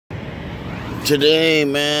Today,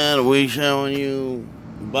 man, we showing you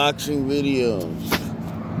boxing videos.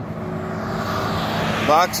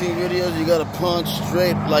 Boxing videos, you gotta punch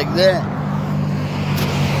straight like that.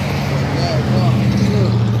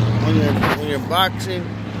 When you're boxing,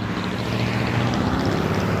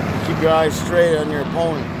 keep your eyes straight on your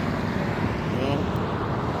opponent. You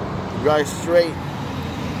know? Your eyes straight,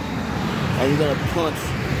 and you're gonna punch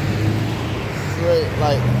straight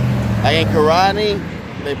like in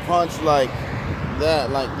karate. They punch like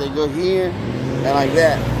that, like they go here and like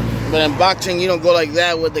that. But in boxing, you don't go like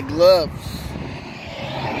that with the gloves.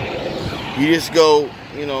 You just go,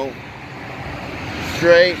 you know,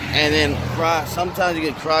 straight and then cross. Sometimes you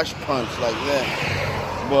get cross punch like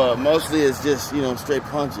that, but mostly it's just, you know, straight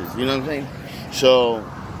punches. You know what I'm saying? So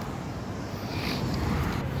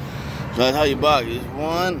that's how you box. It's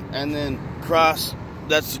one and then cross.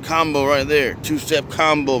 That's the combo right there. Two-step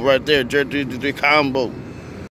combo right there. Jarred333 combo.